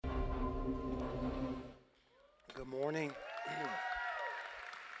Morning.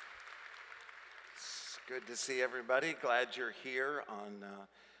 It's good to see everybody. Glad you're here on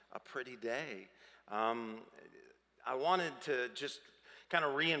a pretty day. I wanted to just kind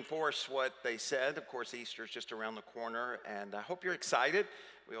of reinforce what they said. Of course, Easter is just around the corner, and I hope you're excited.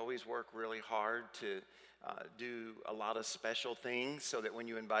 We always work really hard to do a lot of special things so that when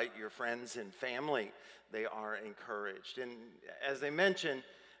you invite your friends and family, they are encouraged. And as they mentioned,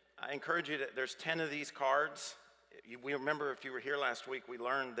 I encourage you there's 10 of these cards. We remember if you were here last week, we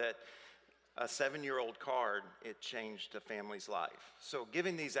learned that a 7-year-old card, it changed a family's life. So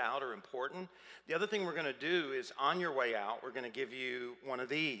giving these out are important. The other thing we're going to do is on your way out, we're going to give you one of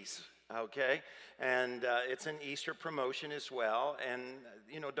these, okay? And it's an Easter promotion as well. And,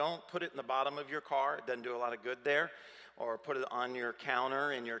 don't put it in the bottom of your car. It doesn't do a lot of good there. Or put it on your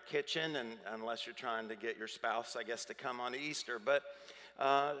counter in your kitchen, and unless you're trying to get your spouse, I guess, to come on Easter. But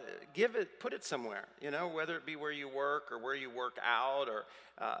put it somewhere, whether it be where you work or where you work out, or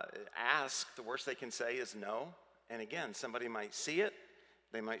ask. The worst they can say is no. And again, somebody might see it,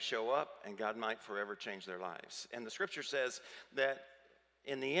 they might show up, and God might forever change their lives. And the scripture says that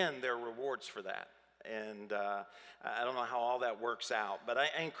in the end, there are rewards for that. And I don't know how all that works out, but I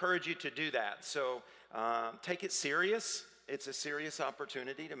encourage you to do that. So take it serious. It's a serious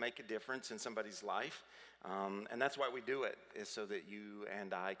opportunity to make a difference in somebody's life. And that's why we do it, is so that you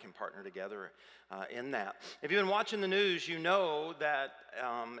and I can partner together in that. If you've been watching the news, you know that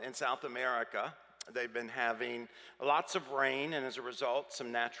in South America, they've been having lots of rain, and as a result,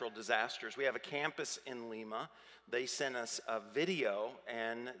 some natural disasters. We have a campus in Lima. They sent us a video,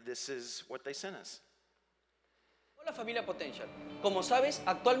 and this is what they sent us. Hola familia Potential. Como sabes,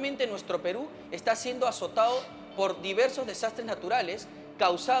 actualmente nuestro Perú está siendo azotado por diversos desastres naturales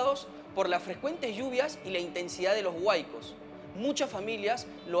causados por las frecuentes lluvias y la intensidad de los huaicos. Muchas familias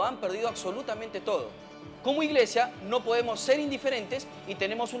lo han perdido absolutamente todo. Como iglesia no podemos ser indiferentes y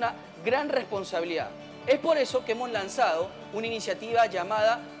tenemos una gran responsabilidad. Es por eso que hemos lanzado una iniciativa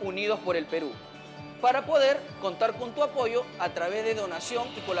llamada Unidos por el Perú, para poder contar con tu apoyo a través de donación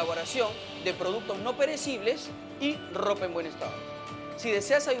y colaboración de productos no perecibles y ropa en buen estado. Si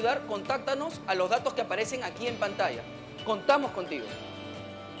deseas ayudar, contáctanos a los datos que aparecen aquí en pantalla. Contamos contigo.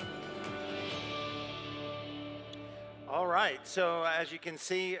 All right, so as you can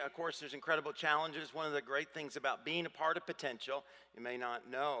see, of course, there's incredible challenges. One of the great things about being a part of Potential, you may not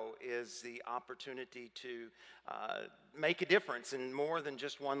know, is the opportunity to make a difference in more than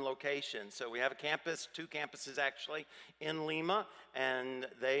just one location. So we have a campus, 2 campuses actually, in Lima, and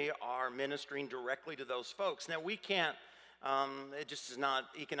they are ministering directly to those folks. Now, we can't, it just does not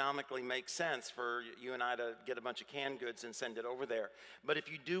economically make sense for you and I to get a bunch of canned goods and send it over there. But if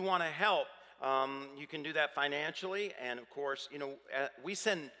you do want to help, you can do that financially, and of course, we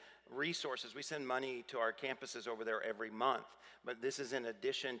send resources, we send money to our campuses over there every month, but this is in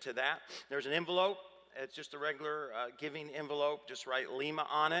addition to that. There's an envelope, it's just a regular giving envelope, just write Lima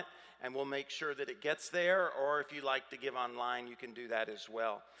on it, and we'll make sure that it gets there, or if you like to give online, you can do that as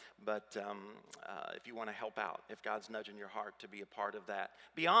well. But if you want to help out, if God's nudging your heart to be a part of that.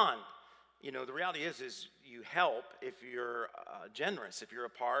 Beyond, the reality is you help if you're generous, if you're a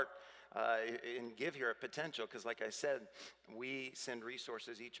part and give here at Potential, because like I said, we send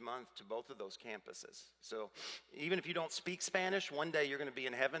resources each month to both of those campuses. So even if you don't speak Spanish, one day you're going to be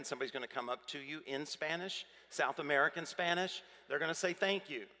in heaven, somebody's going to come up to you in Spanish, South American Spanish, they're going to say thank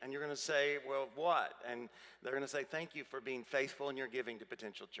you, and you're going to say, well, what? And they're going to say thank you for being faithful in your giving to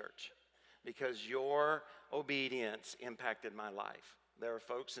Potential Church, because your obedience impacted my life. There are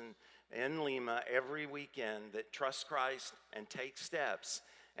folks in Lima every weekend that trust Christ and take steps,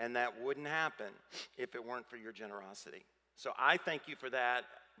 and that wouldn't happen if it weren't for your generosity. So I thank you for that,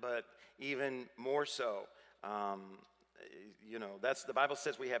 but even more so, that's the Bible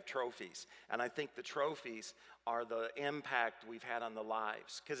says we have trophies. And I think the trophies are the impact we've had on the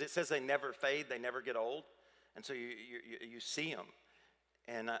lives. Because it says they never fade, they never get old. And so you see them.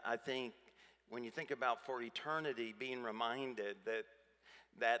 And I think when you think about for eternity, being reminded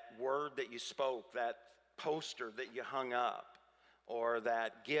that word that you spoke, that poster that you hung up, or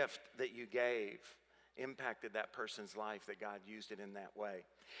that gift that you gave impacted that person's life, that God used it in that way.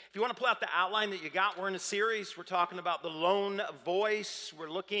 If you want to pull out the outline that you got, we're in a series. We're talking about the lone voice.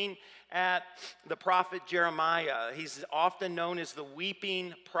 We're looking at the prophet Jeremiah. He's often known as the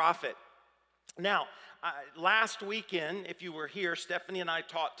weeping prophet. Now, last weekend, if you were here, Stephanie and I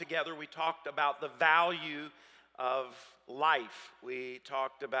taught together. We talked about the value of life. We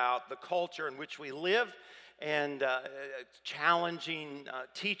talked about the culture in which we live, and challenging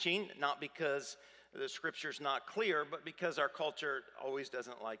teaching, not because the scripture's not clear, but because our culture always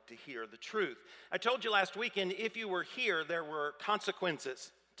doesn't like to hear the truth. I told you last weekend, if you were here, there were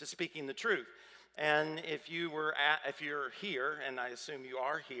consequences to speaking the truth. And if you're here, and I assume you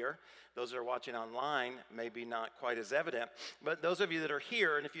are here, those that are watching online, maybe not quite as evident, but those of you that are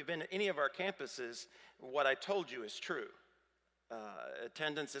here, and if you've been to any of our campuses, what I told you is true.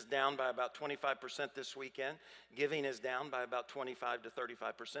 Attendance is down by about 25% this weekend. Giving is down by about 25 to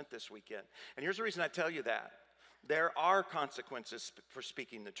 35% this weekend. And here's the reason I tell you that. There are consequences for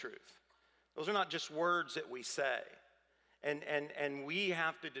speaking the truth. Those are not just words that we say. And we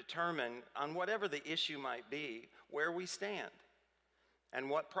have to determine, on whatever the issue might be, where we stand and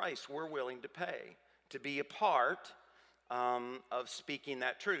what price we're willing to pay to be a part of speaking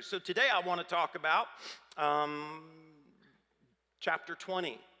that truth. So today I want to talk about chapter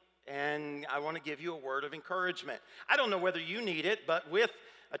 20, and I want to give you a word of encouragement. I don't know whether you need it, but with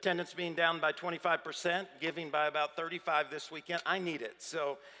attendance being down by 25%, giving by about 35% this weekend, I need it.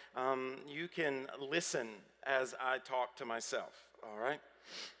 So you can listen as I talk to myself, all right?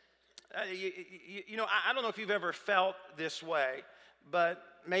 You know, I don't know if you've ever felt this way, but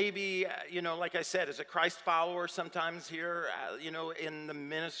maybe, like I said, as a Christ follower sometimes here, in the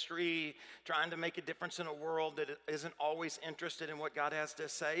ministry, trying to make a difference in a world that isn't always interested in what God has to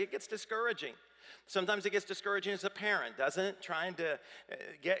say, it gets discouraging. Sometimes it gets discouraging as a parent, doesn't it? Trying to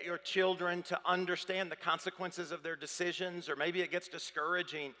get your children to understand the consequences of their decisions, or maybe it gets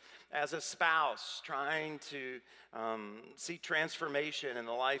discouraging as a spouse, trying to see transformation in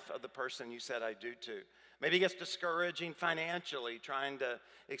the life of the person you said I do to. Maybe it gets discouraging financially, trying to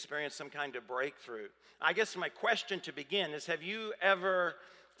experience some kind of breakthrough. I guess my question to begin is, have you ever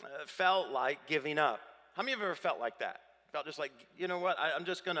felt like giving up? How many of you have ever felt like that? Felt just like, you know what, I'm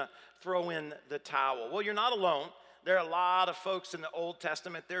just going to throw in the towel. Well, you're not alone. There are a lot of folks in the Old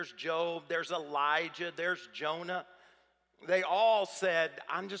Testament. There's Job, there's Elijah, there's Jonah. They all said,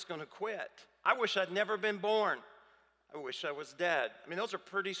 I'm just going to quit. I wish I'd never been born. I wish I was dead. I mean, those are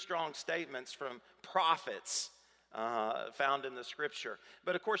pretty strong statements from prophets found in the scripture.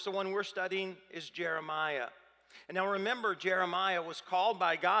 But of course, the one we're studying is Jeremiah. And now remember, Jeremiah was called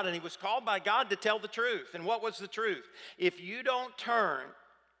by God, and he was called by God to tell the truth. And what was the truth? If you don't turn,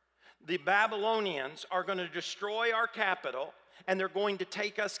 the Babylonians are going to destroy our capital, and they're going to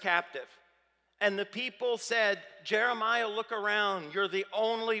take us captive. And the people said, Jeremiah, look around. You're the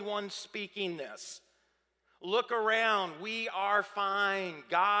only one speaking this. Look around, we are fine.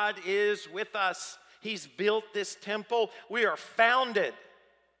 God is with us. He's built this temple. We are founded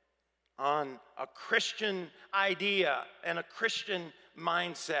on a Christian idea and a Christian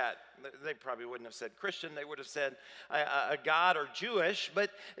mindset. They probably wouldn't have said Christian, they would have said a God or Jewish,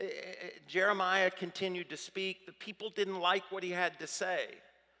 but Jeremiah continued to speak. The people didn't like what he had to say.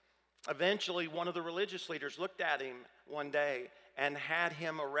 Eventually, one of the religious leaders looked at him one day and had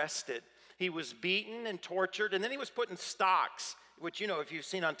him arrested. He was beaten and tortured, and then he was put in stocks, which, if you've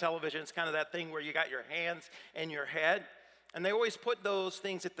seen on television, it's kind of that thing where you got your hands and your head. And they always put those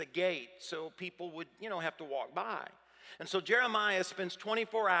things at the gate so people would, have to walk by. And so Jeremiah spends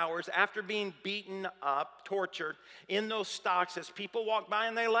 24 hours after being beaten up, tortured, in those stocks as people walk by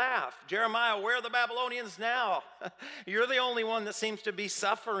and they laugh. Jeremiah, where are the Babylonians now? You're the only one that seems to be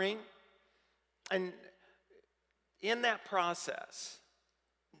suffering. And in that process,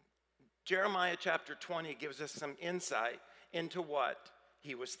 Jeremiah chapter 20 gives us some insight into what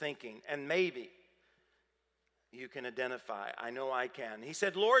he was thinking. And maybe you can identify. I know I can. He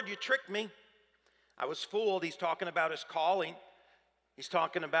said, Lord, you tricked me. I was fooled. He's talking about his calling. He's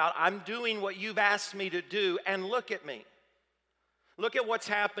talking about, I'm doing what you've asked me to do, and look at me. Look at what's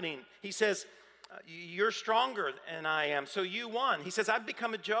happening. He says, you're stronger than I am, so you won. He says, I've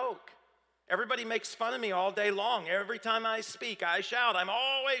become a joke. Everybody makes fun of me all day long. Every time I speak, I shout. I'm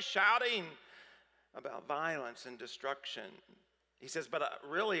always shouting about violence and destruction. He says, but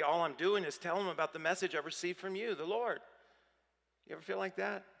really all I'm doing is telling them about the message I received from you, the Lord. You ever feel like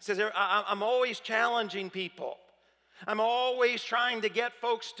that? He says, I'm always challenging people. I'm always trying to get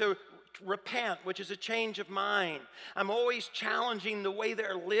folks to repent, which is a change of mind. I'm always challenging the way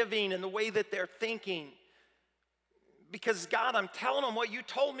they're living and the way that they're thinking. Because God, I'm telling them what you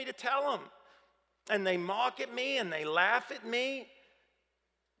told me to tell them. And they mock at me and they laugh at me.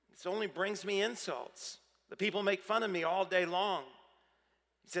 It only brings me insults. The people make fun of me all day long.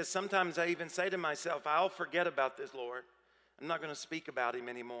 He says, sometimes I even say to myself, I'll forget about this, Lord. I'm not going to speak about him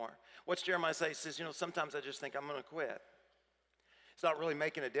anymore. What's Jeremiah say? He says, sometimes I just think I'm going to quit. It's not really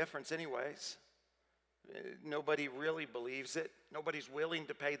making a difference anyways. Nobody really believes it. Nobody's willing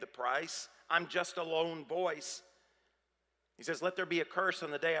to pay the price. I'm just a lone voice. He says, let there be a curse on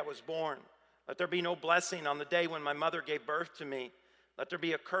the day I was born. Let there be no blessing on the day when my mother gave birth to me. Let there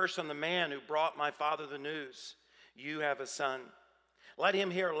be a curse on the man who brought my father the news. You have a son. Let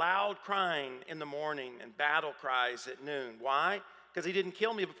him hear loud crying in the morning and battle cries at noon. Why? Because he didn't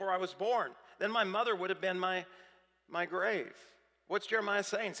kill me before I was born. Then my mother would have been my grave. What's Jeremiah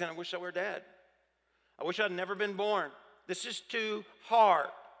saying? Saying, I wish I were dead. I wish I'd never been born. This is too hard.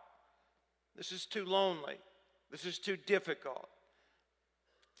 This is too lonely. This is too difficult.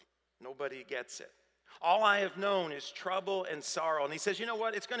 Nobody gets it. All I have known is trouble and sorrow. And he says, you know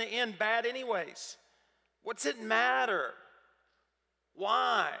what? It's going to end bad anyways. What's it matter?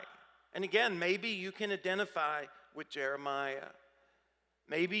 Why? And again, maybe you can identify with Jeremiah.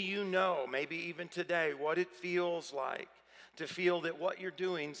 Maybe you know, maybe even today, what it feels like to feel that what you're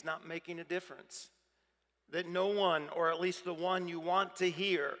doing is not making a difference. That no one, or at least the one you want to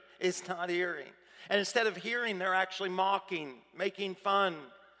hear, is not hearing. And instead of hearing, they're actually mocking, making fun,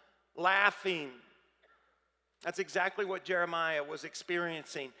 laughing. That's exactly what Jeremiah was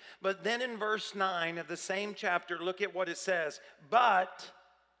experiencing. But then in verse 9 of the same chapter, look at what it says. But,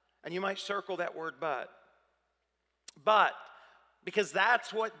 and you might circle that word but, because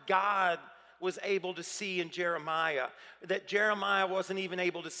that's what God was able to see in Jeremiah, that Jeremiah wasn't even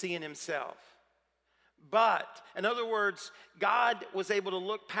able to see in himself. But, in other words, God was able to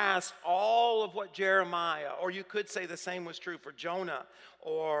look past all of what Jeremiah, or you could say the same was true for Jonah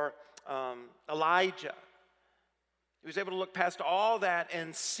or Elijah. He was able to look past all that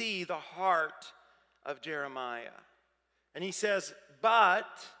and see the heart of Jeremiah. And he says, but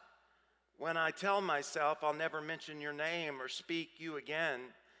when I tell myself I'll never mention your name or speak you again,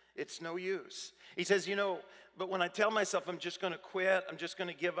 it's no use. He says, but when I tell myself I'm just going to quit, I'm just going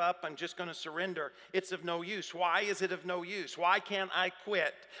to give up, I'm just going to surrender, it's of no use. Why is it of no use? Why can't I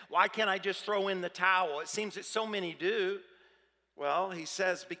quit? Why can't I just throw in the towel? It seems that so many do. Well, he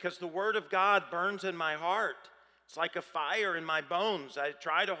says, because the word of God burns in my heart. It's like a fire in my bones. I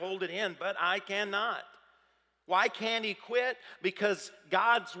try to hold it in, but I cannot. Why can't he quit? Because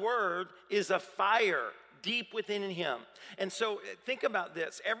God's word is a fire deep within him. And so think about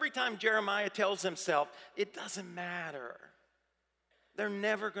this. Every time Jeremiah tells himself, it doesn't matter. They're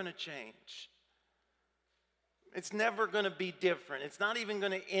never going to change. It's never going to be different. It's not even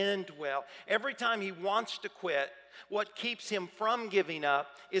going to end well. Every time he wants to quit, what keeps him from giving up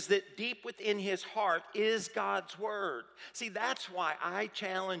is that deep within his heart is God's word. See, that's why I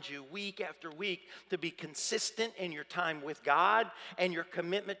challenge you week after week to be consistent in your time with God and your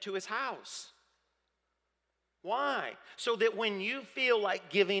commitment to his house. Why? So that when you feel like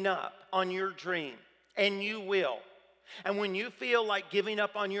giving up on your dream, and you will, and when you feel like giving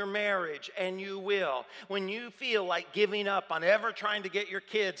up on your marriage, and you will, when you feel like giving up on ever trying to get your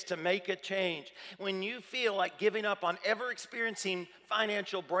kids to make a change, when you feel like giving up on ever experiencing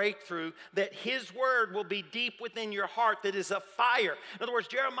financial breakthrough, that his word will be deep within your heart that is a fire. In other words,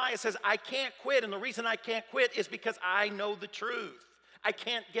 Jeremiah says, I can't quit, and the reason I can't quit is because I know the truth. I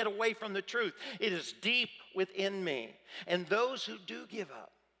can't get away from the truth. It is deep within me. And those who do give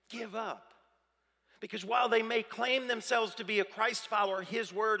up. Because while they may claim themselves to be a Christ follower,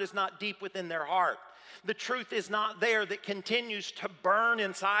 his word is not deep within their heart. The truth is not there that continues to burn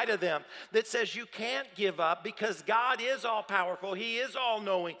inside of them, that says you can't give up because God is all powerful. He is all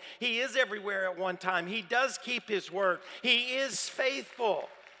knowing. He is everywhere at one time. He does keep his word. He is faithful.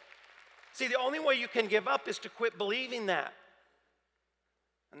 See, the only way you can give up is to quit believing that.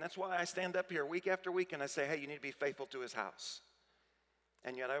 And that's why I stand up here week after week and I say, hey, you need to be faithful to his house.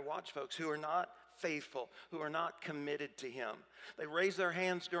 And yet I watch folks who are not faithful, who are not committed to him. They raise their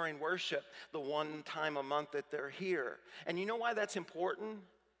hands during worship the one time a month that they're here. And you know why that's important?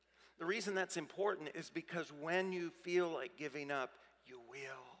 The reason that's important is because when you feel like giving up, you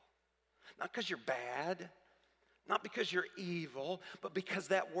will. Not because you're bad, not because you're evil, but because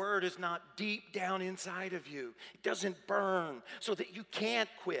that word is not deep down inside of you. It doesn't burn so that you can't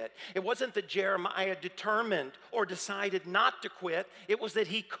quit. It wasn't that Jeremiah determined or decided not to quit. It was that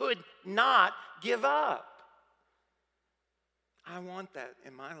he could not give up. I want that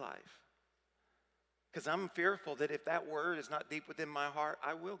in my life because I'm fearful that if that word is not deep within my heart,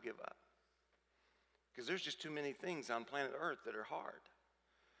 I will give up. Because there's just too many things on planet Earth that are hard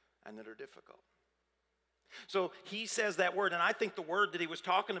and that are difficult. So he says that word, and I think the word that he was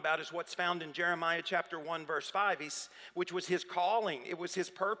talking about is what's found in Jeremiah chapter 1, verse 5, which was his calling. It was his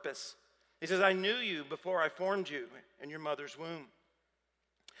purpose. He says, I knew you before I formed you in your mother's womb.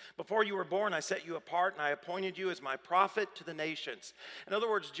 Before you were born, I set you apart, and I appointed you as my prophet to the nations. In other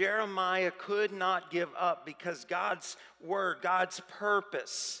words, Jeremiah could not give up because God's word, God's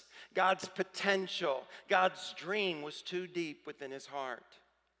purpose, God's potential, God's dream was too deep within his heart.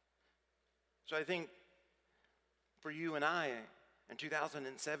 So I think for you and I in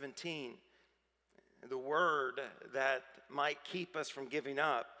 2017, the word that might keep us from giving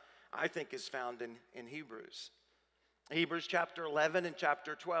up, I think, is found in Hebrews. Hebrews chapter 11 and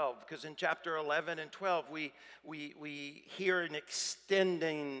chapter 12, because in chapter 11 and 12, we hear an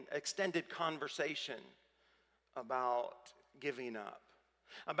extended conversation about giving up,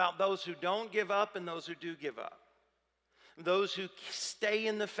 about those who don't give up and those who do give up, those who stay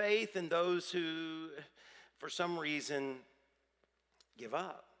in the faith and those who, for some reason, give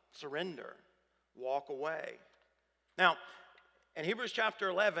up, surrender, walk away. Now, in Hebrews chapter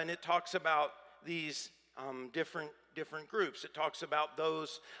 11, it talks about these different groups. It talks about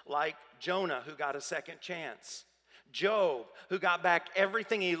those like Jonah, who got a second chance. Job, who got back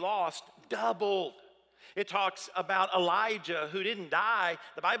everything he lost, doubled. It talks about Elijah, who didn't die.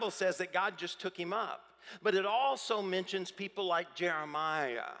 The Bible says that God just took him up. But it also mentions people like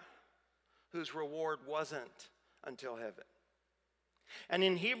Jeremiah, whose reward wasn't until heaven. And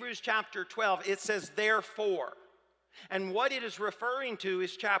in Hebrews chapter 12, it says, therefore. And what it is referring to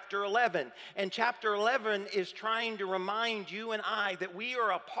is chapter 11. And chapter 11 is trying to remind you and I that we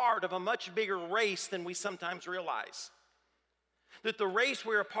are a part of a much bigger race than we sometimes realize. That the race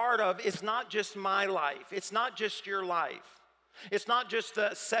we're a part of is not just my life. It's not just your life. It's not just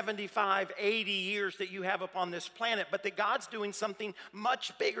the 75, 80 years that you have upon this planet, but that God's doing something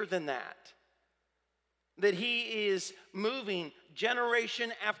much bigger than that. That He is moving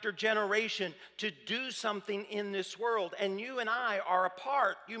generation after generation to do something in this world. And you and I are a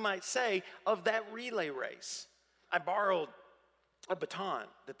part, you might say, of that relay race. I borrowed a baton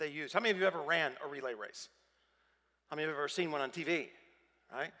that they use. How many of you ever ran a relay race? How many of you have ever seen one on TV?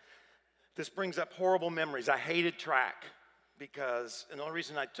 Right? This brings up horrible memories. I hated track because, and the only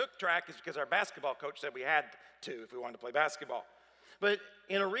reason I took track is because our basketball coach said we had to if we wanted to play basketball. But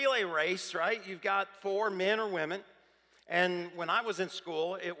in a relay race, right, you've got 4 men or women. And when I was in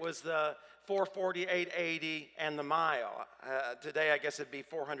school, it was the 440, 880, and the mile. Today, I guess it'd be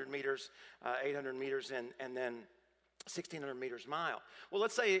 400 meters, 800 meters, and then 1,600 meters mile. Well,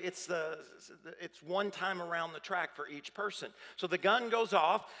 let's say it's one time around the track for each person. So the gun goes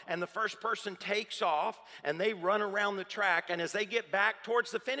off, and the first person takes off, and they run around the track. And as they get back towards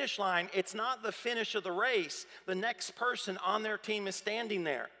the finish line, it's not the finish of the race. The next person on their team is standing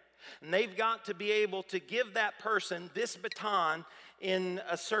there. And they've got to be able to give that person this baton in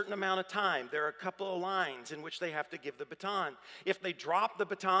a certain amount of time. There are a couple of lines in which they have to give the baton. If they drop the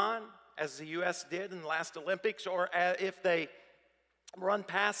baton, as the U.S. did in the last Olympics, or if they run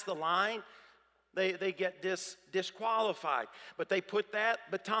past the line, they get disqualified. But they put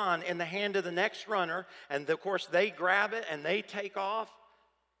that baton in the hand of the next runner, and of course they grab it and they take off.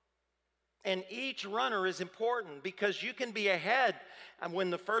 And each runner is important because you can be ahead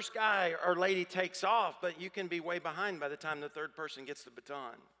when the first guy or lady takes off, but you can be way behind by the time the third person gets the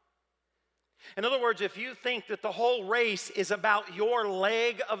baton. In other words, if you think that the whole race is about your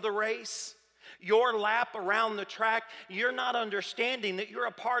leg of the race, your lap around the track, you're not understanding that you're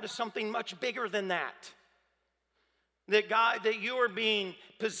a part of something much bigger than that. That you are being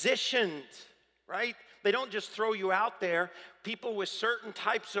positioned, right? They don't just throw you out there. People with certain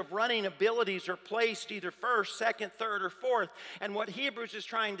types of running abilities are placed either first, second, third, or fourth. And what Hebrews is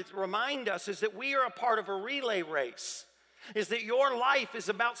trying to remind us is that we are a part of a relay race. Is that your life is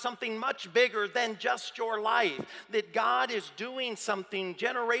about something much bigger than just your life. That God is doing something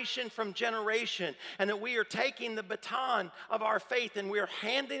generation from generation. And that we are taking the baton of our faith and we are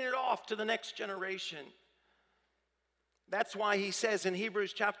handing it off to the next generation. That's why he says in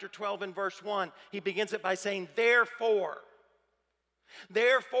Hebrews chapter 12 and verse 1, he begins it by saying, therefore,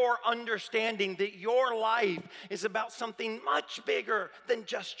 understanding that your life is about something much bigger than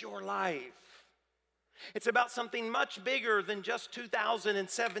just your life. It's about something much bigger than just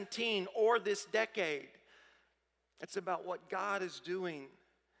 2017 or this decade. It's about what God is doing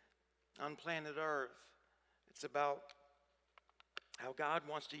on planet Earth. It's about how God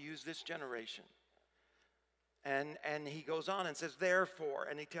wants to use this generation. And he goes on and says, therefore,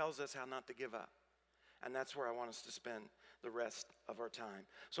 and he tells us how not to give up. And that's where I want us to spend the rest of our time.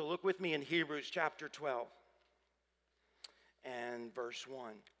 So look with me in Hebrews chapter 12 and verse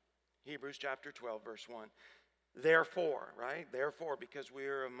 1. Hebrews chapter 12, verse 1. Therefore, right? Therefore, because we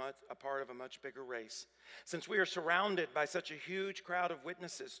are a part of a much bigger race. Since we are surrounded by such a huge crowd of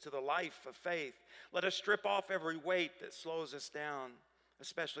witnesses to the life of faith, let us strip off every weight that slows us down,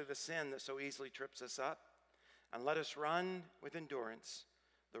 especially the sin that so easily trips us up. And let us run with endurance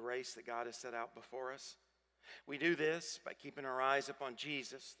the race that God has set out before us. We do this by keeping our eyes upon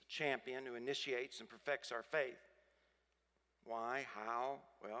Jesus, the champion who initiates and perfects our faith. Why? How?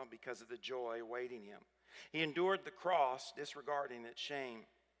 Well, because of the joy awaiting him. He endured the cross, disregarding its shame.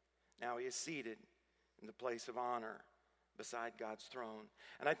 Now he is seated in the place of honor beside God's throne.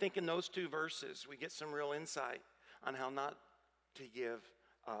 And I think in those two verses, we get some real insight on how not to give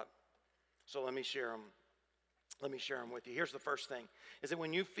up. So let me share them. Let me share them with you. Here's the first thing, is that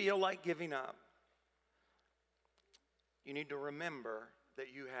when you feel like giving up, you need to remember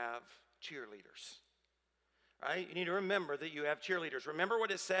that you have cheerleaders. Right? You need to remember that you have cheerleaders. Remember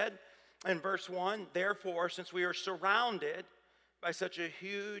what it said in verse 1? Therefore, since we are surrounded by such a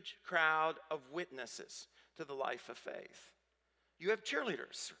huge crowd of witnesses to the life of faith, you have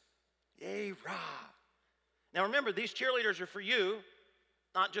cheerleaders. Yay, rah. Now remember, these cheerleaders are for you,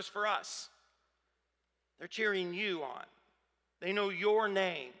 not just for us. They're cheering you on. They know your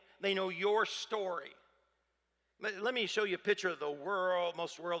name. They know your story. Let me show you a picture of the world's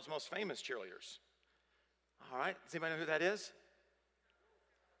most famous cheerleaders. All right, does anybody know who that is?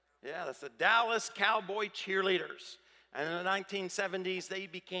 Yeah, that's the Dallas Cowboy Cheerleaders. And in the 1970s, they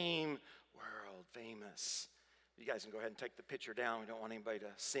became world famous. You guys can go ahead and take the picture down. We don't want anybody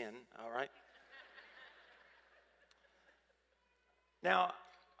to sin, all right? Now,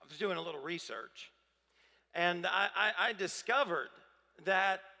 I was doing a little research, and I discovered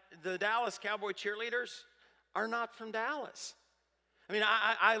that the Dallas Cowboy Cheerleaders are not from Dallas. I mean,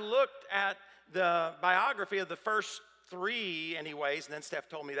 I looked at the biography of the first three anyways, and then Steph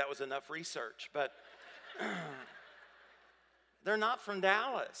told me that was enough research, but they're not from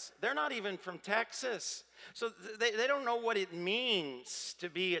Dallas. They're not even from Texas. So they don't know what it means to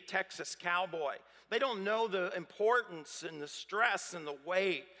be a Texas cowboy. They don't know the importance and the stress and the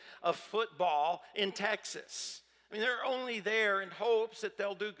weight of football in Texas. I mean, they're only there in hopes that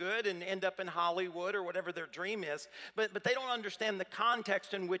they'll do good and end up in Hollywood or whatever their dream is, but they don't understand the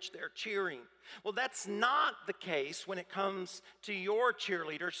context in which they're cheering. Well, that's not the case when it comes to your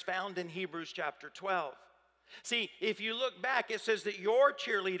cheerleaders found in Hebrews chapter 12. See, if you look back, it says that your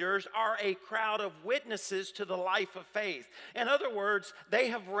cheerleaders are a crowd of witnesses to the life of faith. In other words, they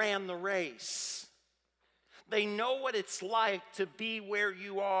have ran the race. They know what it's like to be where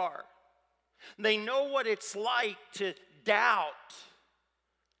you are. They know what it's like to doubt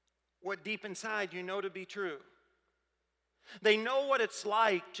what deep inside you know to be true. They know what it's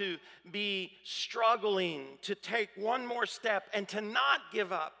like to be struggling to take one more step and to not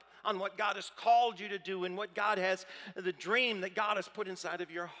give up on what God has called you to do and what God has, the dream that God has put inside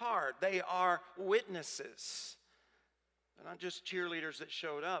of your heart. They are witnesses. They're not just cheerleaders that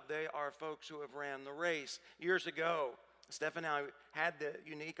showed up. They are folks who have ran the race. Years ago, Steph and I had the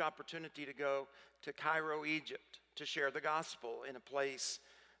unique opportunity to go to Cairo, Egypt, to share the gospel in a place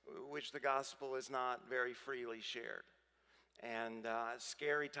which the gospel is not very freely shared. And a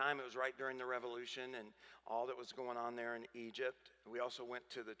scary time. It was right during the revolution and all that was going on there in Egypt. We also went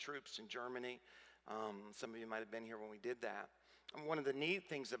to the troops in Germany. Some of you might have been here when we did that. And one of the neat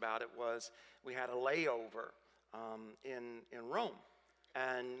things about it was we had a layover in Rome.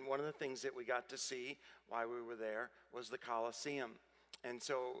 And one of the things that we got to see while we were there was the Colosseum. And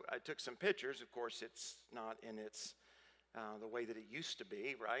so I took some pictures. Of course, it's not in its the way that it used to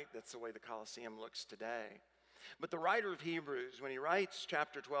be, right? That's the way the Colosseum looks today. But the writer of Hebrews, when he writes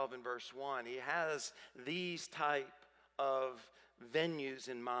chapter 12 and verse 1, he has these type of venues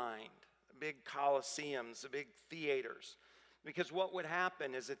in mind, big Colosseums, the big theaters. Because what would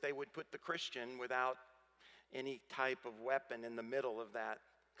happen is that they would put the Christian without any type of weapon in the middle of that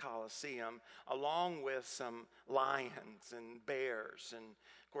Colosseum, along with some lions and bears. And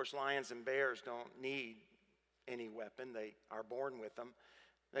of course, lions and bears don't need any weapon. They are born with them.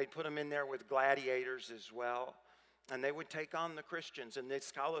 They'd put them in there with gladiators as well. And they would take on the Christians. And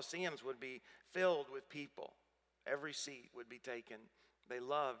these Colosseums would be filled with people. Every seat would be taken. They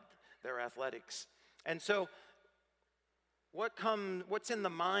loved their athletics. And so what's in the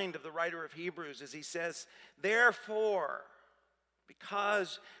mind of the writer of Hebrews is he says, therefore,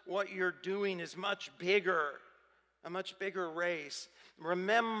 because what you're doing is much bigger, a much bigger race,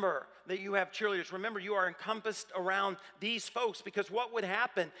 remember that you have cheerleaders. Remember, you are encompassed around these folks, because what would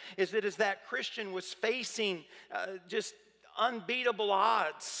happen is that as that Christian was facing just unbeatable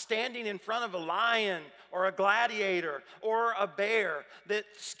odds, standing in front of a lion or a gladiator or a bear, that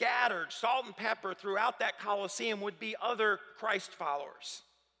scattered salt and pepper throughout that Colosseum would be other Christ followers.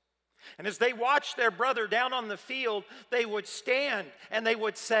 And as they watched their brother down on the field, they would stand and they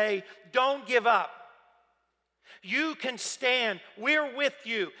would say, don't give up. You can stand. We're with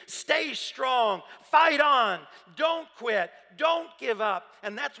you. Stay strong. Fight on. Don't quit. Don't give up.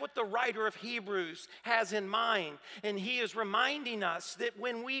 And that's what the writer of Hebrews has in mind. And he is reminding us that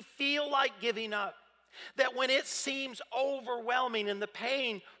when we feel like giving up, That when it seems overwhelming and the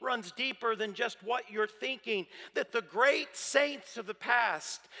pain runs deeper than just what you're thinking, that the great saints of the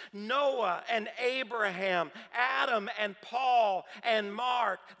past, Noah and Abraham, Adam and Paul and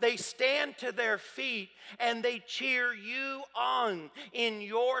Mark, they stand to their feet and they cheer you on in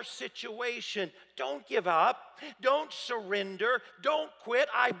your situation. Don't give up. Don't surrender. Don't quit.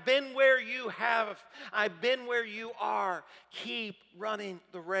 I've been where you have. I've been where you are. Keep running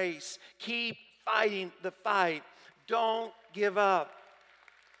the race. Keep fighting the fight. Don't give up.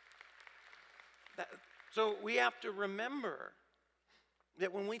 So we have to remember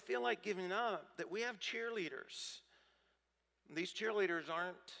that when we feel like giving up, that we have cheerleaders. These cheerleaders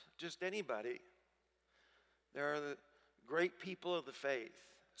aren't just anybody. They're the great people of the faith.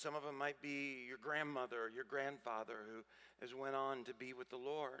 Some of them might be your grandmother or your grandfather who has went on to be with the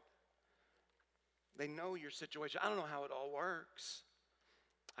Lord. They know your situation. I don't know how it all works.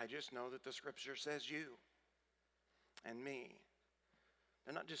 I just know that the scripture says you and me.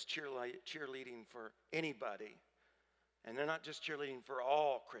 They're not just cheerleading for anybody. And they're not just cheerleading for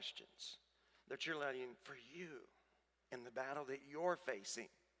all Christians. They're cheerleading for you in the battle that you're facing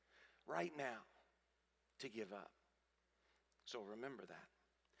right now to give up. So remember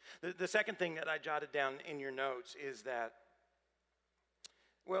that. The second thing that I jotted down in your notes is that,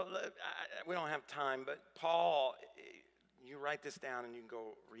 well, we don't have time, but Paul, you write this down and you can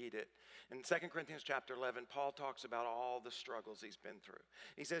go read it. In 2 Corinthians chapter 11, Paul talks about all the struggles he's been through.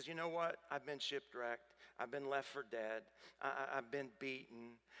 He says, you know what? I've been shipwrecked. I've been left for dead. I've been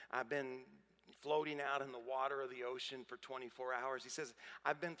beaten. I've been floating out in the water of the ocean for 24 hours. He says,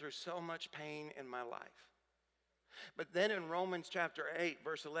 I've been through so much pain in my life. But then in Romans chapter 8,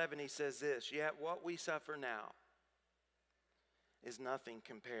 verse 11, he says this, yet what we suffer now is nothing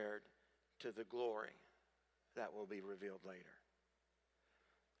compared to the glory that will be revealed later.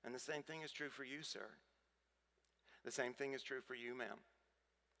 And the same thing is true for you, sir. The same thing is true for you, ma'am.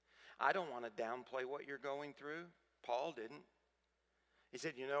 I don't want to downplay what you're going through. Paul didn't. He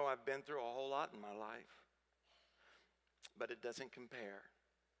said, you know, I've been through a whole lot in my life, but it doesn't compare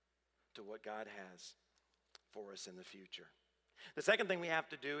to what God has for us in the future. The second thing we have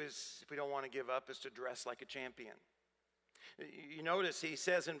to do is, if we don't want to give up, is to dress like a champion. You notice he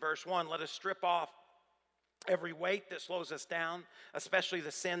says in verse 1, let us strip off every weight that slows us down, especially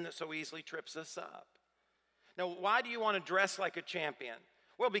the sin that so easily trips us up. Now, why do you want to dress like a champion?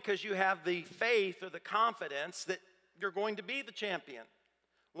 Well, because you have the faith or the confidence that you're going to be the champion.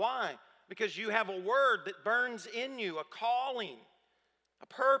 Why? Because you have a word that burns in you, a calling, a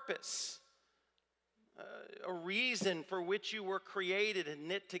purpose, a reason for which you were created and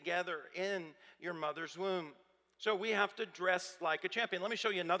knit together in your mother's womb. So we have to dress like a champion. Let me show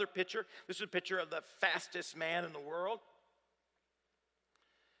you another picture. This is a picture of the fastest man in the world.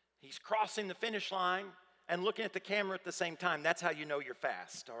 He's crossing the finish line and looking at the camera at the same time. That's how you know you're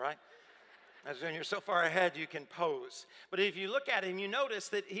fast, all right? As when you're so far ahead, you can pose. But if you look at him, you notice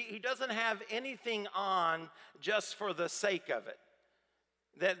that he doesn't have anything on just for the sake of it.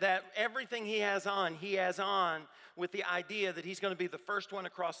 That everything he has on with the idea that he's going to be the first one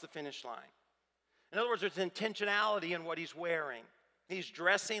across the finish line. In other words, there's intentionality in what he's wearing. He's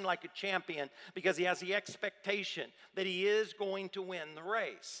dressing like a champion because he has the expectation that he is going to win the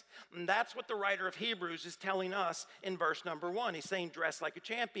race. And that's what the writer of Hebrews is telling us in verse number 1. He's saying, dress like a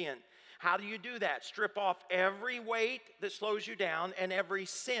champion. How do you do that? Strip off every weight that slows you down and every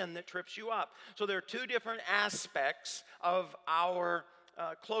sin that trips you up. So there are two different aspects of our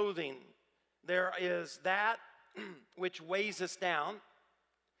clothing. There is that which weighs us down,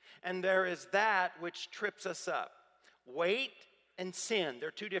 and there is that which trips us up. Weight and sin, they're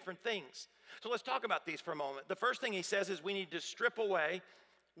two different things. So let's talk about these for a moment. The first thing he says is we need to strip away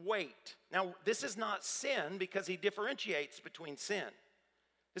weight. Now, this is not sin because he differentiates between sin.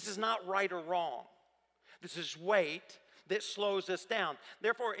 This is not right or wrong. This is weight that slows us down.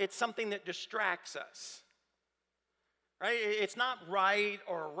 Therefore, it's something that distracts us. Right? It's not right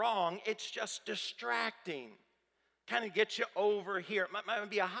or wrong. It's just distracting. Kind of gets you over here. It might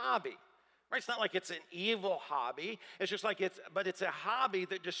be a hobby. Right? It's not like it's an evil hobby. It's just like it's a hobby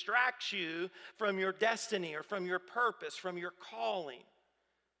that distracts you from your destiny or from your purpose, from your calling.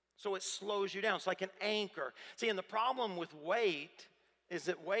 So it slows you down. It's like an anchor. See, and the problem with weight is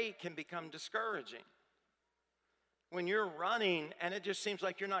that weight can become discouraging. When you're running and it just seems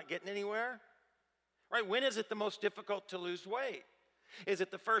like you're not getting anywhere, right? When is it the most difficult to lose weight? Is it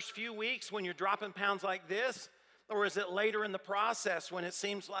the first few weeks when you're dropping pounds like this? Or is it later in the process when it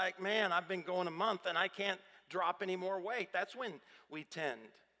seems like, man, I've been going a month and I can't drop any more weight? That's when we tend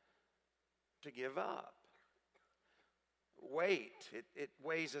to give up. Weight, it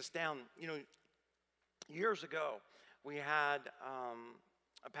weighs us down. You know, Years ago, we had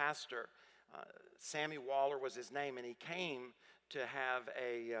a pastor, Sammy Waller was his name, and he came to have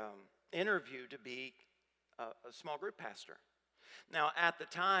a interview to be a small group pastor. Now, at the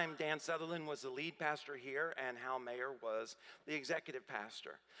time, Dan Sutherland was the lead pastor here, and Hal Mayer was the executive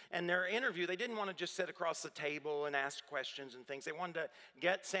pastor. And their interview, they didn't want to just sit across the table and ask questions and things. They wanted to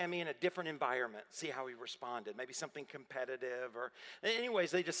get Sammy in a different environment, see how he responded, maybe something competitive. Or,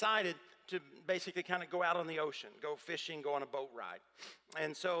 anyways, they decided to basically kind of go out on the ocean, go fishing, go on a boat ride.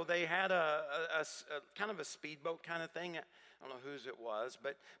 And so they had a kind of a speedboat kind of thing. I don't know whose it was,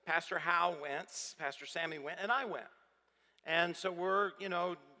 but Pastor Hal went, Pastor Sammy went, and I went. And so we're,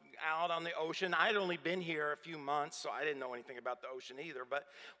 out on the ocean. I'd only been here a few months, so I didn't know anything about the ocean either. But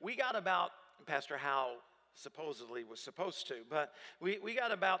we got about, Pastor Hal supposedly was supposed to, but we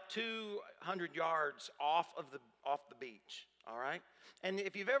got about 200 yards off the beach, all right? And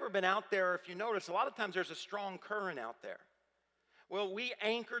if you've ever been out there, if you notice, a lot of times there's a strong current out there. Well, we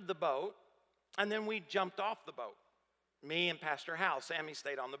anchored the boat, and then we jumped off the boat. Me and Pastor Hal. Sammy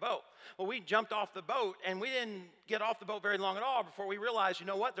stayed on the boat. Well, we jumped off the boat, and we didn't get off the boat very long at all before we realized, you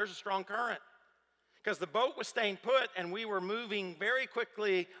know what, there's a strong current. Because the boat was staying put, and we were moving very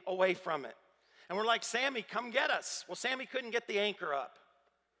quickly away from it. And we're like, Sammy, come get us. Well, Sammy couldn't get the anchor up.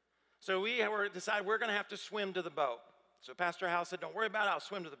 So we decided we're going to have to swim to the boat. So Pastor Hal said, don't worry about it, I'll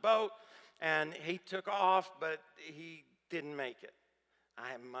swim to the boat. And he took off, but he didn't make it.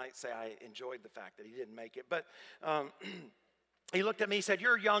 I might say I enjoyed the fact that he didn't make it. But he looked at me, said,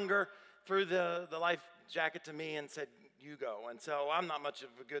 you're younger, threw the life jacket to me and said, you go. And so I'm not much of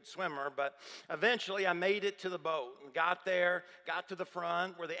a good swimmer, but eventually I made it to the boat and got there, got to the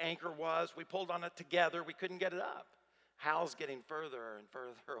front where the anchor was. We pulled on it together. We couldn't get it up. Hal's getting further and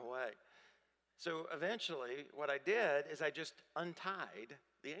further away. So eventually what I did is I just untied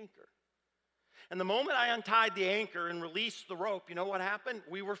the anchor. And the moment I untied the anchor and released the rope, you know what happened?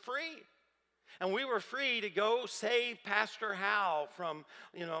 We were free. And we were free to go save Pastor Hal from,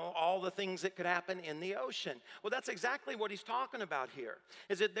 all the things that could happen in the ocean. Well, that's exactly what he's talking about here,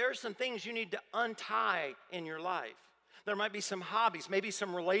 is that there's some things you need to untie in your life. There might be some hobbies, maybe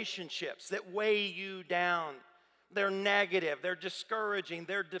some relationships that weigh you down. They're negative, they're discouraging,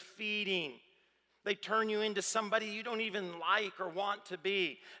 they're defeating. They turn you into somebody you don't even like or want to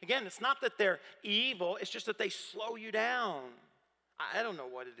be. Again, it's not that they're evil, it's just that they slow you down. I don't know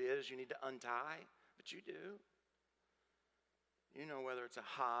what it is you need to untie, but you do. You know whether it's a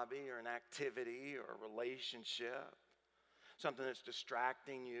hobby or an activity or a relationship, something that's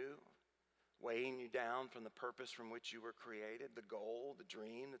distracting you, weighing you down from the purpose from which you were created, the goal, the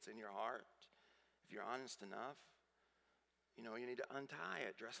dream that's in your heart. If you're honest enough, you need to untie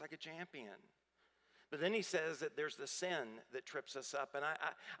it, dress like a champion. But then he says that there's the sin that trips us up. And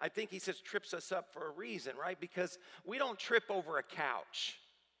I think he says trips us up for a reason, right? Because we don't trip over a couch.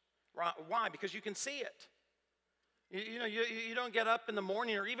 Right? Why? Because you can see it. You don't get up in the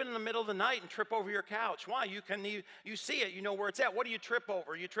morning or even in the middle of the night and trip over your couch. Why? You see it. You know where it's at. What do you trip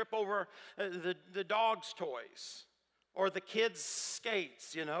over? You trip over the dog's toys or the kids'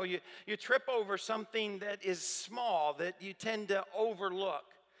 skates. You trip over something that is small that you tend to overlook.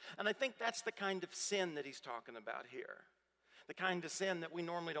 And I think that's the kind of sin that he's talking about here. The kind of sin that we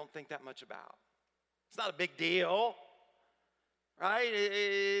normally don't think that much about. It's not a big deal, right?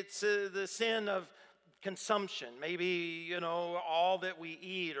 It's the sin of consumption. Maybe, all that we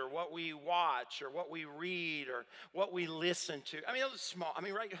eat or what we watch or what we read or what we listen to. Those are small.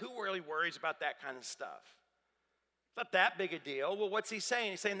 Right? Who really worries about that kind of stuff? It's not that big a deal. Well, what's he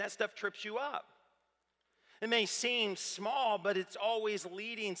saying? He's saying that stuff trips you up. It may seem small, but it's always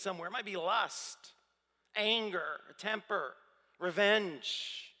leading somewhere. It might be lust, anger, temper,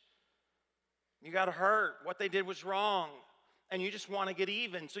 revenge. You got hurt. What they did was wrong. And you just want to get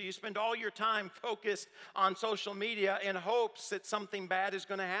even. So you spend all your time focused on social media in hopes that something bad is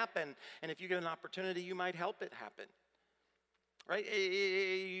going to happen. And if you get an opportunity, you might help it happen. Right?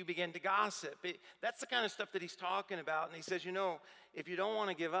 You begin to gossip. That's the kind of stuff that he's talking about. And he says, if you don't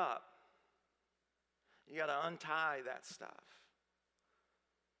want to give up, you got to untie that stuff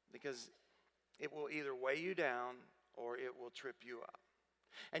because it will either weigh you down or it will trip you up.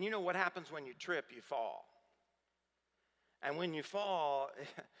 And what happens when you trip? You fall. And when you fall,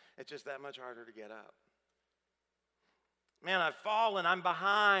 it's just that much harder to get up. Man, I've fallen. I'm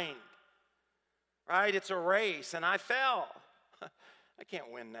behind. Right? It's a race, and I fell. I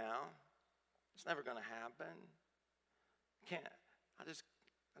can't win now. It's never going to happen. I can't. I'll just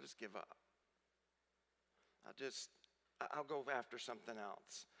give up. I'll go after something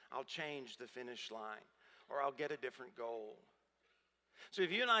else. I'll change the finish line, or I'll get a different goal. So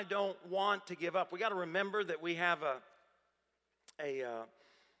if you and I don't want to give up, we got to remember that we have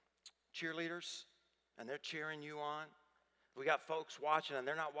cheerleaders, and they're cheering you on. We got folks watching, and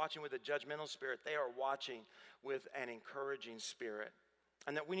they're not watching with a judgmental spirit. They are watching with an encouraging spirit.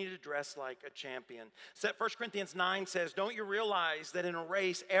 And that we need to dress like a champion. 1 Corinthians 9 says, don't you realize that in a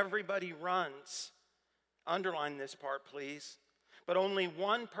race, everybody runs? Underline this part, please. But only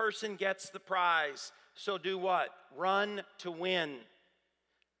one person gets the prize. So do what? Run to win.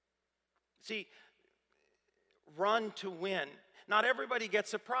 See, run to win. Not everybody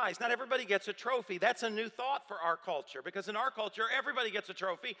gets a prize. Not everybody gets a trophy. That's a new thought for our culture, because in our culture, everybody gets a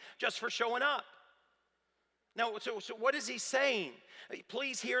trophy just for showing up. Now, so what is he saying?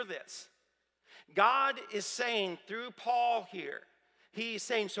 Please hear this. God is saying through Paul here, he's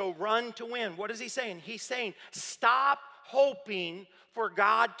saying, so run to win. What is he saying? He's saying, stop hoping for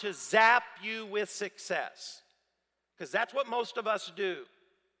God to zap you with success. Because that's what most of us do.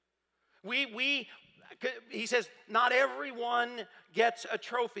 He says, not everyone gets a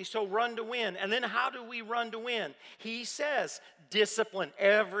trophy, so run to win. And then how do we run to win? He says, discipline.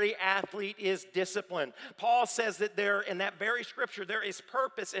 Every athlete is disciplined. Paul says that there, in that very scripture, there is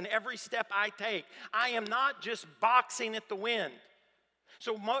purpose in every step I take. I am not just boxing at the wind.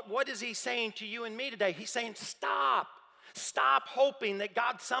 So what is he saying to you and me today? He's saying, stop. Stop hoping that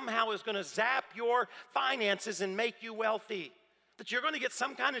God somehow is going to zap your finances and make you wealthy. That you're going to get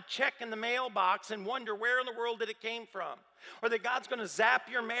some kind of check in the mailbox and wonder where in the world did it came from. Or that God's going to zap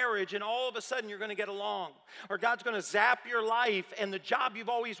your marriage and all of a sudden you're going to get along. Or God's going to zap your life and the job you've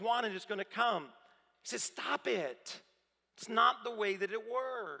always wanted is going to come. He says, stop it. It's not the way that it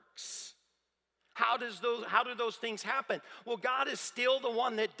works. How do those things happen? Well, God is still the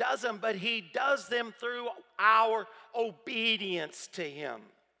one that does them, but he does them through our obedience to him.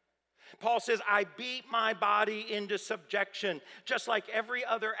 Paul says, I beat my body into subjection. Just like every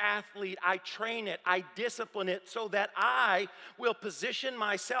other athlete, I train it, I discipline it so that I will position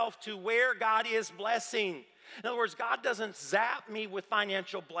myself to where God is blessing. In other words, God doesn't zap me with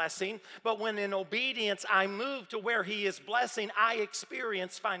financial blessing, but when in obedience I move to where he is blessing, I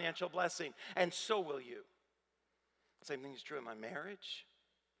experience financial blessing. And so will you. Same thing is true in my marriage.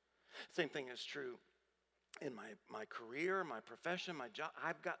 Same thing is true in my career, my profession, my job.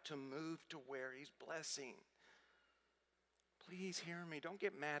 I've got to move to where he's blessing. Please hear me. Don't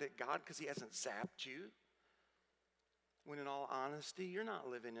get mad at God because he hasn't zapped you. When in all honesty, you're not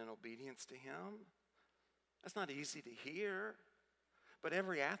living in obedience to him. That's not easy to hear, but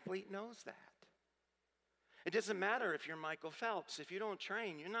every athlete knows that. It doesn't matter if you're Michael Phelps. If you don't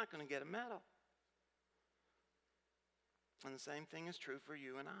train, you're not going to get a medal. And the same thing is true for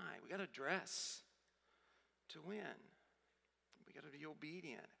you and I. We got to dress to win. We got to be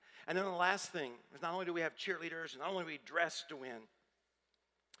obedient. And then the last thing is not only do we have cheerleaders, and not only do we dress to win,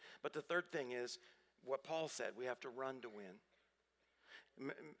 but the third thing is what Paul said, we have to run to win.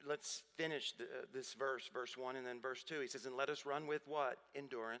 Let's finish this verse 1 and then verse 2. He says, and let us run with what?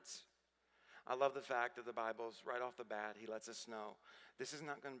 Endurance. I love the fact that the Bible's right off the bat, he lets us know this is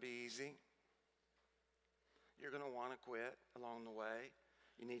not going to be easy. You're going to want to quit along the way.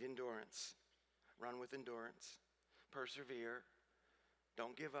 You need endurance. Run with endurance. Persevere.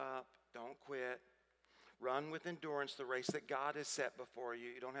 Don't give up. Don't quit. Run with endurance the race that God has set before you.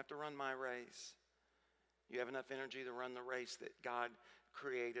 You don't have to run my race. You have enough energy to run the race that God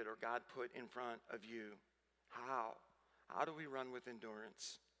created or God put in front of you. How? How do we run with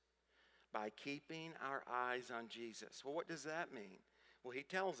endurance? By keeping our eyes on Jesus. Well, what does that mean? Well, he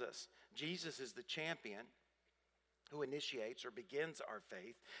tells us Jesus is the champion who initiates or begins our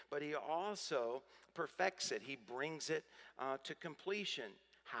faith, but he also perfects it. He brings it to completion.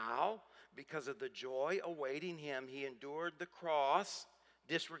 How? Because of the joy awaiting him, he endured the cross,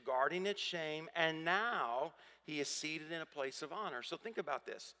 disregarding its shame, and now he is seated in a place of honor. So think about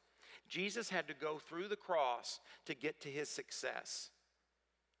this. Jesus had to go through the cross to get to his success.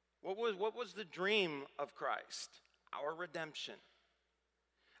 What was the dream of Christ? Our redemption.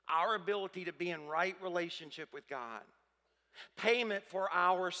 Our ability to be in right relationship with God. Payment for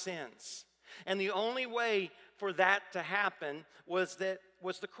our sins. And the only way for that to happen was the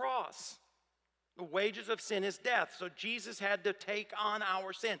cross. The wages of sin is death. So Jesus had to take on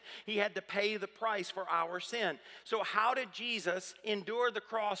our sin. He had to pay the price for our sin. So how did Jesus endure the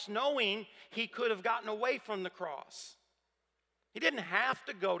cross knowing he could have gotten away from the cross? He didn't have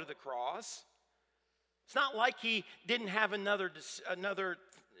to go to the cross. It's not like he didn't have another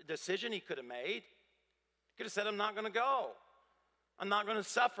decision he could have made. He could have said, I'm not going to go. I'm not going to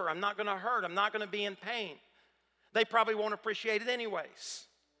suffer. I'm not going to hurt. I'm not going to be in pain. They probably won't appreciate it anyways.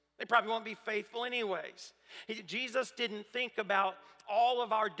 They probably won't be faithful anyways. Jesus didn't think about all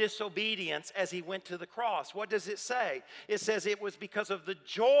of our disobedience as he went to the cross. What does it say? It says it was because of the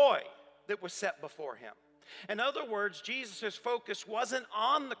joy that was set before him. In other words, Jesus' focus wasn't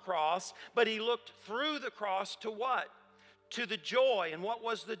on the cross, but he looked through the cross to what? To the joy. And what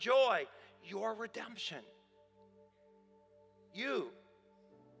was the joy? Your redemption. You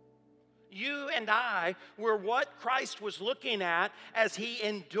and I were what Christ was looking at as he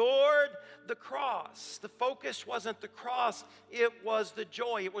endured the cross. The focus wasn't the cross, it was the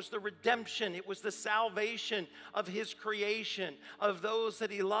joy, it was the redemption, it was the salvation of his creation, of those that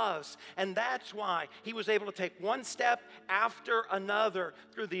he loves. And that's why he was able to take one step after another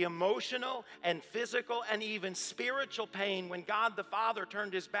through the emotional and physical and even spiritual pain when God the Father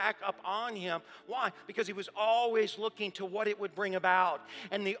turned his back up on him. Why? Because he was always looking to what it would bring about.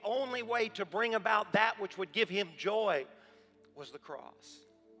 And the only way to bring about that which would give him joy was the cross.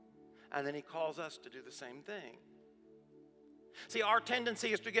 And then he calls us to do the same thing. See, our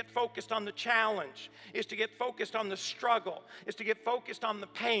tendency is to get focused on the challenge, is to get focused on the struggle, is to get focused on the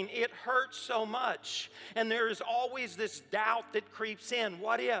pain. It hurts so much. And there is always this doubt that creeps in.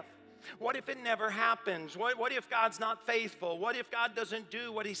 What if? What if it never happens? What if God's not faithful? What if God doesn't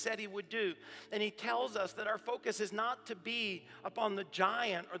do what he said he would do? And he tells us that our focus is not to be upon the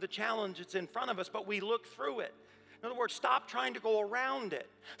giant or the challenge that's in front of us, but we look through it. In other words, stop trying to go around it.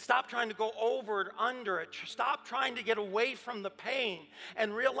 Stop trying to go over it, under it. Stop trying to get away from the pain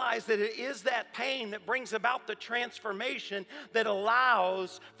and realize that it is that pain that brings about the transformation that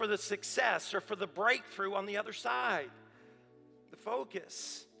allows for the success or for the breakthrough on the other side. The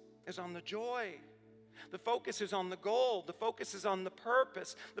focus is on the joy. The focus is on the goal. The focus is on the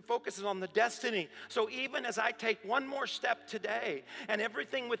purpose. The focus is on the destiny. So even as I take one more step today and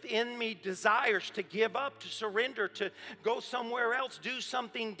everything within me desires to give up, to surrender, to go somewhere else, do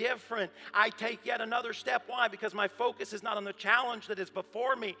something different, I take yet another step. Why? Because my focus is not on the challenge that is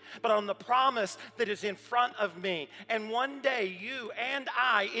before me, but on the promise that is in front of me. And one day you and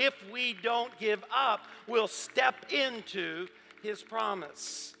I, if we don't give up, will step into his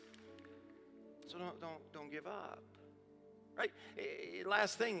promise. So don't give up, right?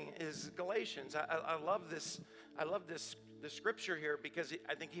 Last thing is Galatians. I love this. I love this scripture here because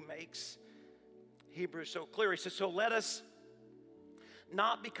I think he makes Hebrews so clear. He says, "So let us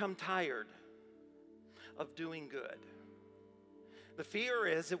not become tired of doing good." The fear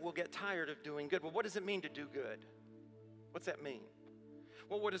is that we'll get tired of doing good. Well, what does it mean to do good? What's that mean?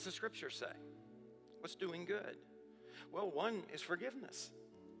 Well, what does the scripture say? What's doing good? Well, one is forgiveness.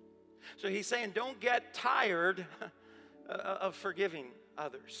 So he's saying, don't get tired of forgiving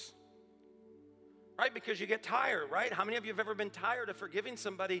others. Right? Because you get tired, right? How many of you have ever been tired of forgiving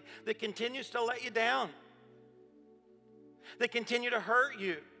somebody that continues to let you down? They continue to hurt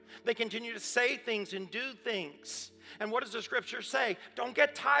you. They continue to say things and do things. And what does the scripture say? Don't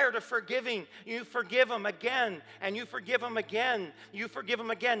get tired of forgiving. You forgive them again, and you forgive them again. You forgive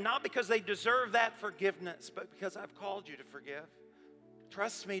them again, not because they deserve that forgiveness, but because I've called you to forgive.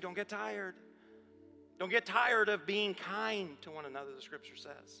 Trust me, don't get tired. Don't get tired of being kind to one another, the scripture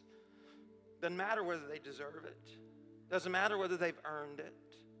says. Doesn't matter whether they deserve it. Doesn't matter whether they've earned it.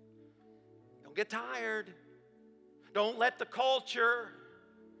 Don't get tired. Don't let the culture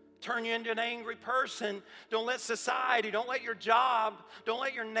turn you into an angry person. Don't let society, don't let your job, don't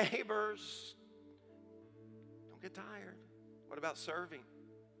let your neighbors. Don't get tired. What about serving?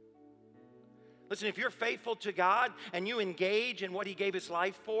 Listen, if you're faithful to God and you engage in what he gave his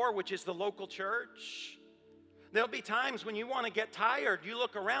life for, which is the local church, there'll be times when you want to get tired. You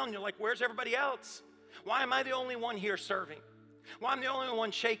look around, you're like, where's everybody else? Why am I the only one here serving? Why am I the only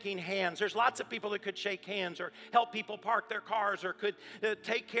one shaking hands? There's lots of people that could shake hands or help people park their cars or could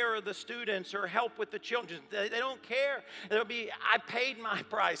take care of the students or help with the children. They don't care. It'll be, I paid my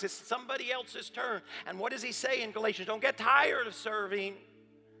price. It's somebody else's turn. And what does he say in Galatians? Don't get tired of serving.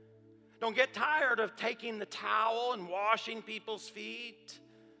 Don't get tired of taking the towel and washing people's feet,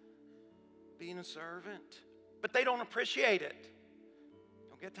 being a servant. But they don't appreciate it.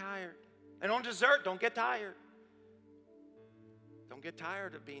 Don't get tired. They don't desert. Don't get tired. Don't get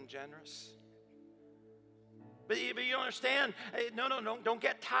tired of being generous. But you don't understand. No, don't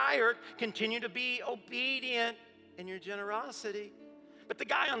get tired. Continue to be obedient in your generosity. But the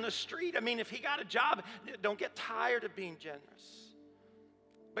guy on the street, if he got a job, don't get tired of being generous.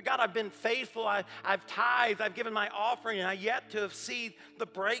 But God, I've been faithful, I've tithed, I've given my offering, and I yet to have seen the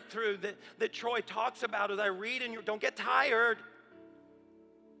breakthrough that Troy talks about as I read in your, don't get tired.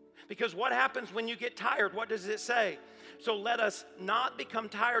 Because what happens when you get tired? What does it say? So let us not become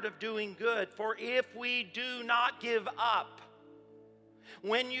tired of doing good, for if we do not give up,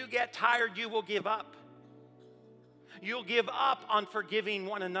 When you get tired, you will give up. You'll give up on forgiving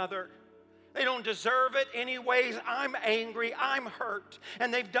one another. They don't deserve it anyways. I'm angry. I'm hurt.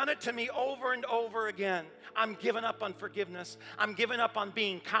 And they've done it to me over and over again. I'm giving up on forgiveness. I'm giving up on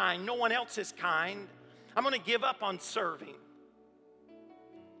being kind. No one else is kind. I'm going to give up on serving.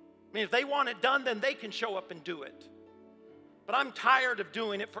 I mean, if they want it done, then they can show up and do it. But I'm tired of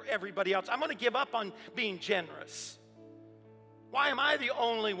doing it for everybody else. I'm going to give up on being generous. Why am I the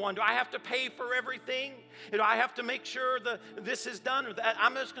only one? Do I have to pay for everything? Do I have to make sure that this is done or that?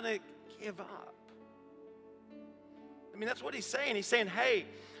 I'm just going to give up. I mean, that's what he's saying. He's saying, hey,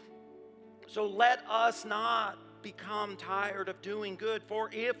 so let us not become tired of doing good, for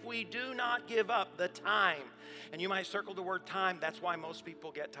if we do not give up the time, and you might circle the word time, that's why most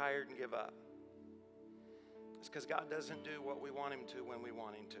people get tired and give up. It's because God doesn't do what we want him to when we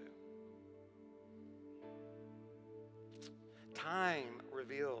want him to. Time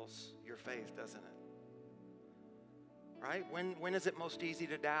reveals your faith, doesn't it? Right? When is it most easy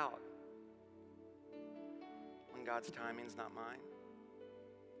to doubt? When God's timing's not mine.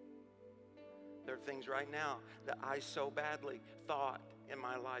 There are things right now that I so badly thought in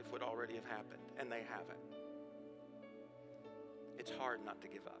my life would already have happened, and they haven't. It's hard not to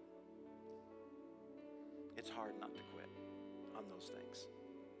give up. It's hard not to quit on those things.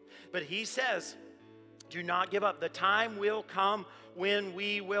 But he says, do not give up. The time will come when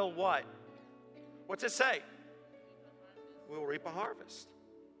we will what? What's it say? We'll reap a harvest.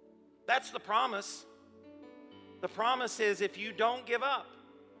 That's the promise. The promise is if you don't give up,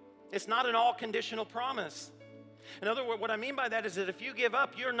 it's not an all-conditional promise. In other words, what I mean by that is that if you give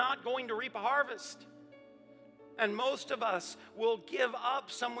up, you're not going to reap a harvest. And most of us will give up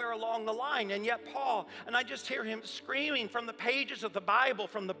somewhere along the line. And yet Paul, and I just hear him screaming from the pages of the Bible,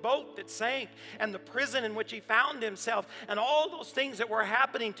 from the boat that sank and the prison in which he found himself and all those things that were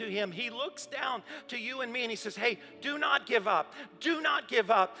happening to him. He looks down to you and me and he says, hey, do not give up. Do not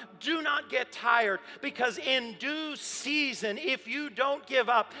give up. Do not get tired, because in due season, if you don't give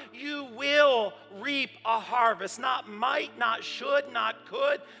up, you will reap a harvest. Not might, not should, not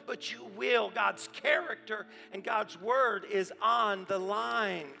could, but you will. God's character and God's word is on the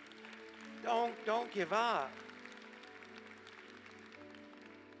line. Don't give up.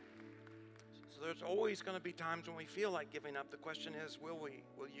 So there's always going to be times when we feel like giving up. The question is, will we?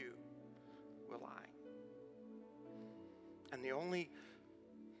 Will you? Will I? And the only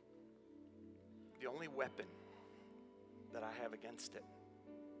weapon that I have against it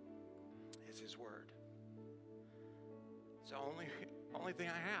is his word. It's the only thing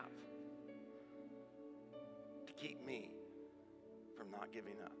I have to keep me from not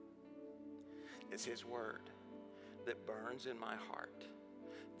giving up. It's his word that burns in my heart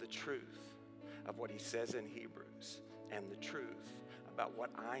the truth of what he says in Hebrews and the truth about what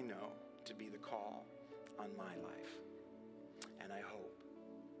I know to be the call on my life. And I hope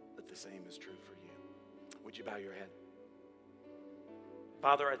that the same is true for you. Would you bow your head?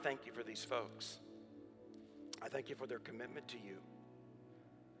 Father, I thank you for these folks. I thank you for their commitment to you.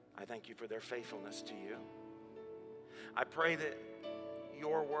 I thank you for their faithfulness to you. I pray that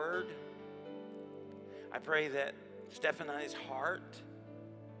your word, I pray that Steph and I's heart,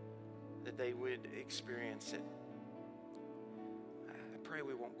 that they would experience it. I pray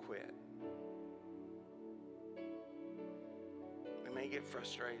we won't quit. We may get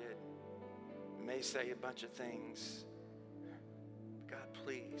frustrated. We may say a bunch of things. God,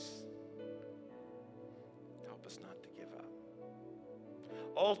 please help us not to give up.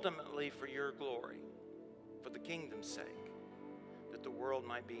 Ultimately, for your glory, for the kingdom's sake, that the world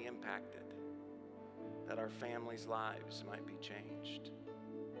might be impacted, that our families' lives might be changed.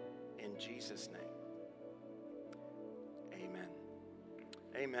 In Jesus' name, amen.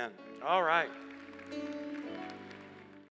 Amen. All right.